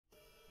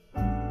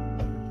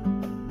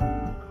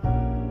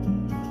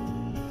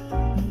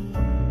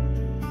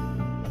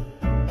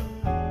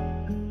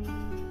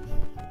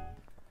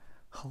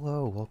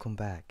welcome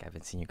back. I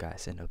haven't seen you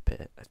guys in a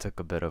bit. I took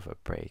a bit of a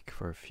break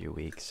for a few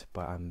weeks,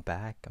 but I'm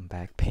back. I'm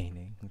back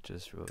painting, which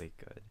is really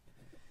good.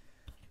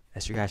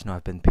 As you guys know,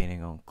 I've been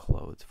painting on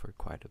clothes for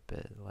quite a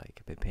bit. Like,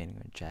 I've been painting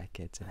on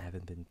jackets and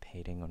haven't been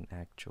painting on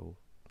actual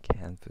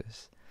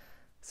canvas.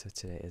 So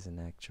today is an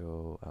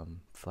actual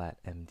flat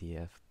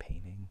MDF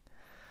painting.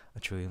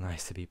 It's really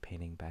nice to be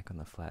painting back on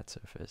the flat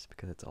surface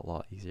because it's a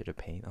lot easier to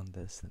paint on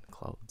this than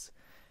clothes.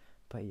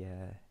 But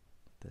yeah,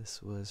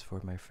 this was for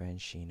my friend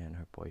Sheena and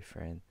her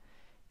boyfriend.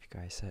 If you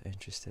guys are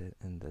interested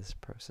in this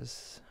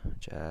process,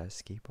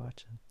 just keep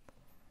watching.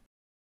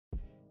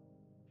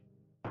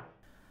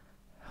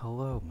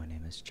 Hello, my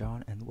name is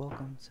John and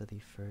welcome to the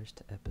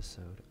first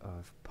episode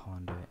of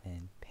Ponder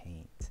and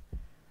Paint.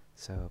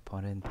 So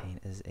Ponder and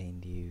Paint is a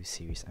new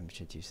series I'm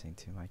introducing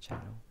to my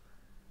channel.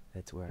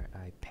 It's where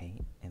I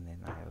paint and then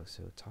I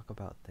also talk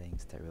about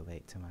things that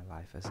relate to my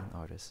life as an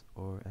artist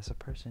or as a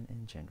person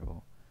in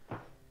general.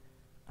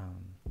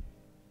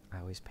 I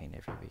always paint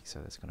every week, so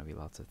there's gonna be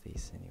lots of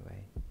these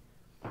anyway.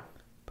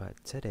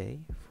 But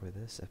today, for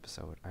this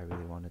episode, I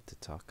really wanted to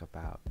talk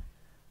about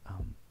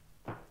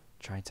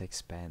trying to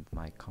expand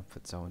my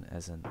comfort zone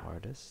as an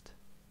artist.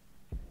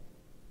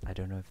 I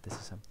don't know if this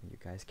is something you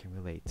guys can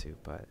relate to,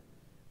 but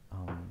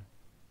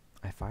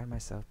I find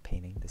myself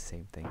painting the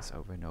same things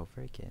over and over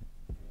again.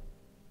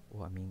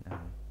 Well, I mean,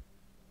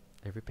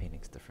 every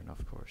painting's different,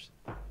 of course,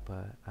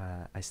 but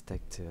I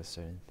stick to a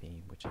certain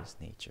theme, which is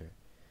nature.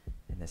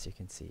 And as you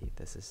can see,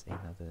 this is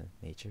another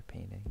nature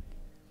painting.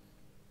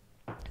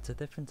 It's a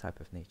different type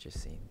of nature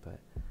scene, but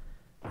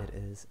it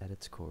is at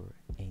its core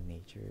a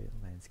nature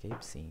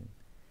landscape scene.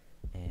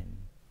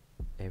 And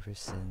ever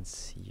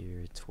since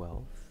year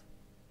 12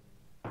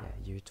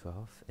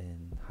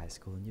 in high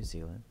school in New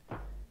Zealand,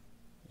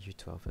 year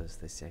 12 is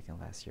the second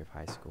last year of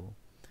high school,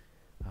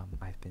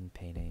 I've been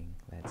painting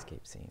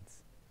landscape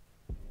scenes.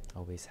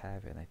 Always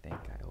have, and I think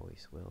I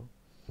always will.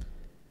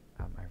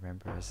 I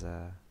remember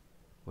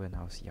when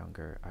I was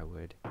younger, I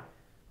would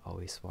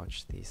always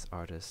watch these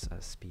artists'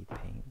 speed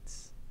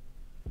paints,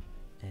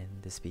 and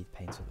the speed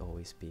paints would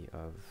always be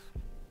of,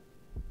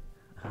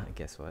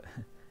 guess what,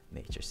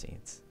 nature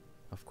scenes,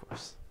 of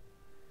course.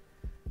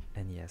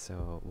 And yeah,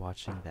 so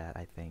watching that,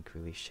 I think,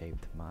 really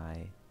shaped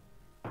my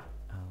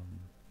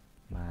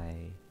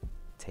my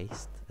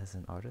taste as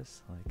an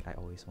artist. Like, I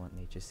always want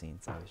nature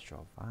scenes. I always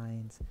draw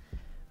vines.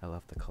 I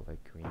love the color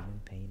green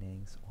in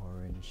paintings,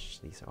 orange.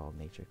 These are all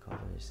nature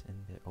colors, and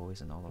they're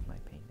always in all of my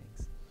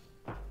paintings.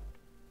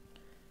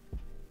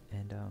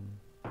 And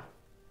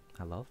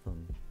I love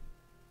them.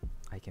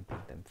 I can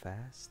paint them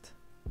fast,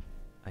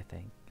 I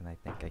think, and I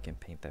think I can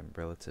paint them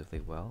relatively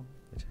well,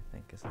 which I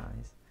think is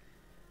nice.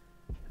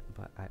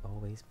 But I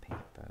always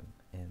paint them,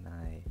 and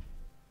I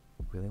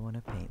really want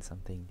to paint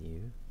something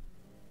new.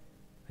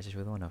 I just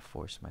really want to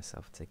force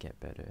myself to get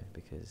better,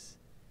 because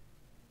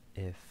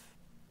if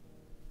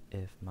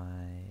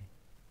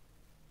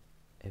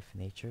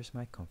nature is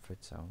my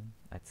comfort zone,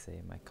 I'd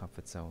say my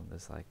comfort zone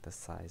is like the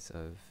size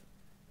of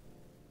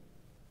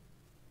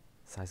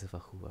a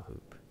hula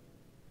hoop.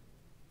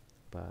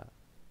 But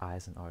I,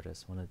 as an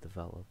artist, want to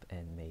develop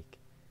and make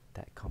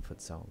that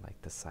comfort zone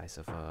like the size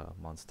of a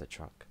monster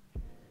truck,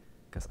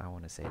 because I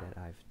want to say that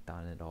I've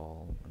done it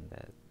all and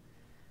that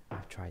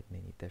I've tried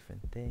many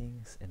different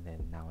things, and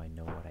then now I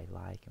know what I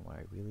like and what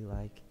I really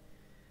like.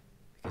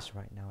 Because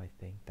right now I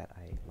think that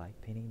I like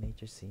painting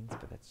nature scenes,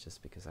 but that's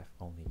just because I've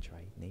only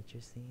tried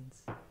nature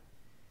scenes.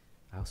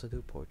 I also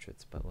do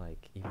portraits, but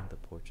like even the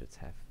portraits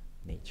have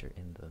nature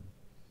in them.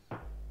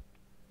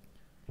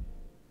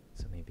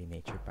 So maybe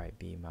nature might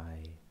be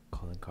my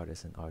calling card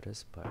as an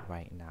artist, but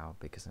right now,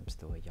 because I'm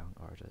still a young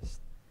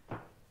artist,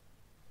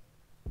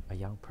 a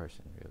young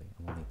person really,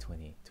 I'm only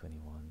 20,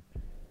 21,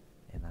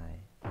 and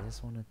I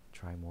just want to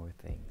try more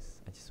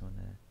things.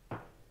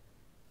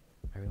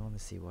 I really want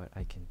to see what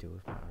I can do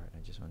with my art.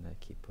 I just want to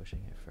keep pushing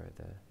it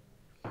further.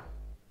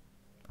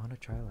 I want to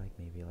try like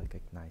maybe like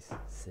a nice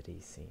city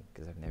scene,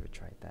 because I've never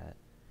tried that.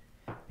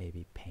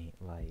 Maybe paint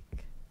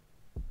like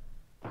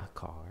a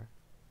car.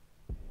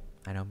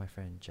 I know my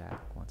friend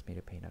Jack wants me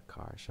to paint a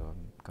car, so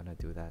I'm gonna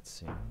do that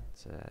soon,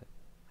 so that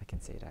I can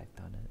say that I've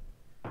done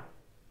it.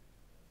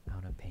 I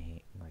want to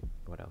paint, like,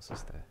 what else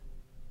is there?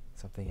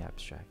 Something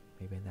abstract,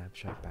 maybe an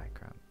abstract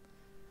background.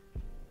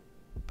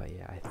 But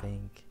yeah, I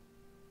think,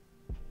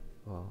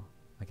 well,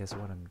 I guess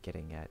what I'm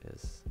getting at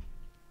is,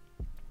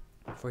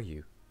 for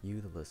you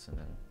the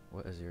listener,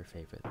 what is your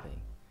favorite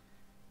thing?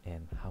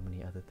 And how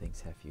many other things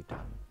have you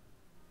done?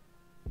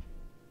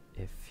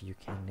 If you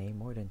can name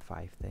more than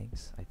 5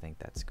 things, I think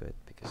that's good,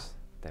 because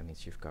that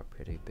means you've got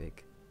pretty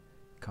big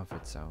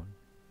comfort zone.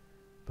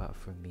 But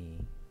for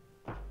me,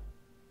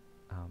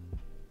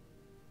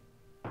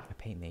 I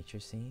paint nature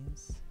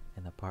scenes,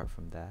 and apart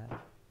from that,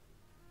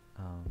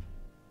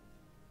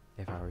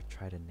 if I were to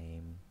try to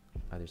name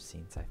other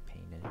scenes I've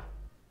painted,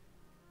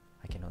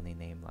 I can only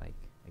name like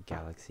a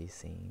galaxy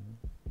scene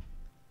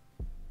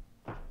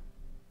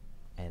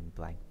and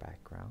blank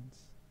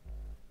backgrounds.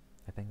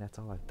 I think that's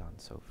all I've done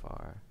so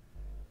far,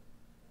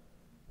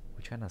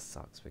 which kind of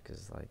sucks,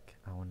 because like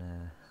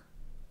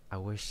I I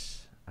wish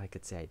I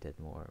could say I did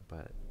more,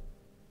 but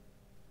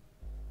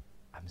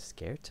I'm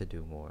scared to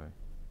do more.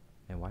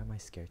 And why am I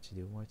scared to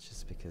do more? It's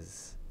just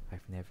because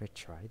I've never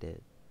tried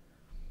it.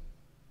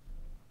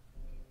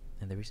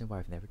 And the reason why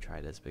I've never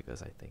tried it is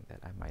because I think that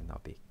I might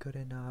not be good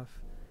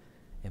enough.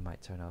 It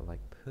might turn out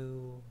like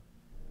poo.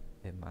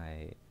 It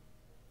might...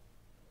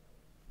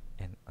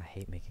 And I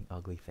hate making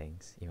ugly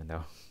things, even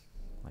though,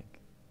 like,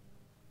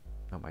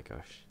 oh my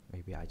gosh,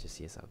 maybe I just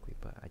see it as ugly,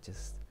 but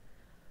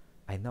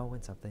I know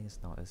when something is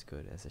not as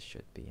good as it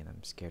should be, and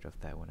I'm scared of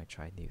that when I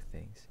try new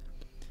things.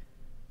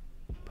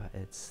 But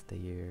it's the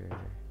year,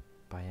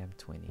 I am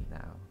 20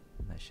 now,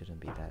 and I shouldn't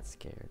be that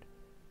scared.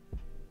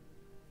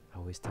 I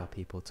always tell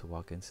people to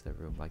walk into the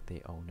room like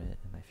they own it,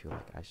 and I feel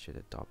like I should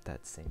adopt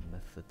that same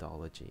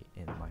methodology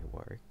in my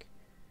work.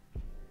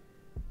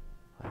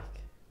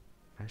 Like,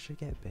 I should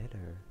get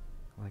better.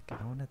 Like,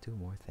 I want to do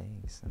more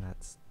things, and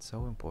that's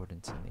so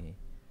important to me.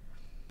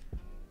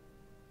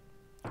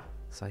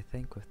 So I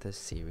think with this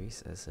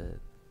series, as it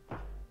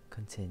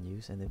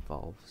continues and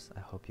evolves, I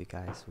hope you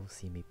guys will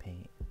see me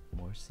paint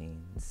more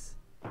scenes.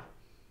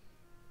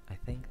 I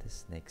think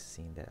this next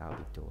scene that I'll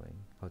be doing,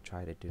 I'll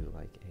try to do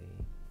like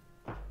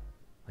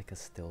a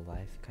still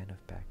life kind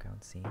of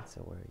background scene,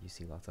 so where you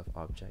see lots of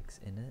objects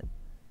in it,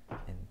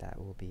 and that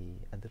will be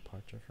a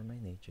departure from my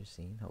nature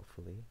scene,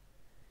 hopefully.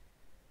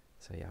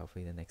 So yeah,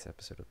 hopefully the next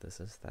episode of this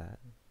is that.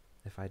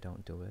 If I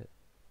don't do it,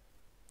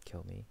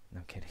 kill me.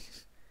 No, I'm kidding.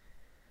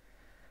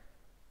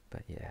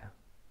 But yeah,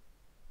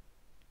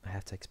 I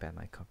have to expand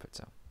my comfort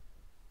zone.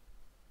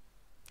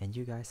 And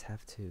you guys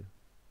have to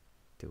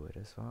do it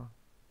as well.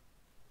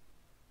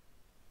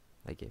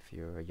 Like, if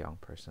you're a young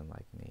person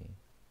like me,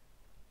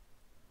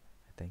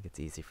 I think it's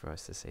easy for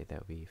us to say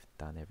that we've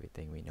done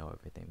everything, we know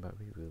everything, but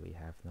we really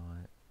have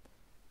not.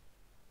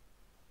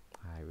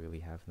 I really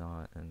have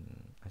not,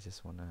 and I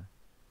just want to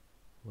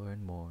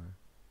learn more,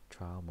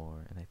 trial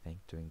more, and I think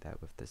doing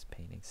that with this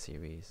painting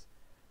series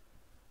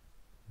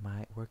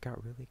might work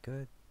out really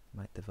good.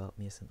 Might develop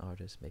me as an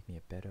artist, make me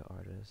a better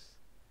artist,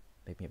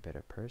 make me a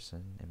better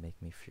person, and make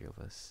me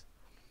fearless.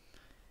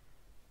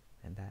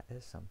 And that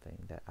is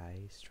something that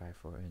I strive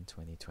for in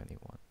 2021.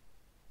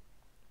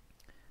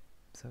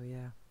 So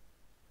yeah,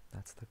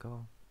 that's the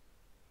goal.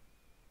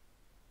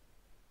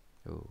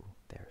 Ooh,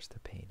 there's the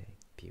painting.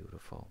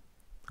 Beautiful.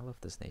 I love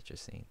this nature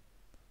scene.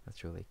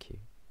 That's really cute.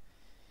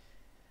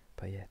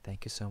 But yeah,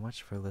 thank you so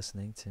much for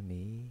listening to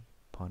me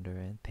ponder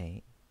and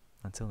paint.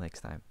 Until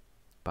next time,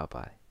 bye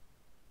bye.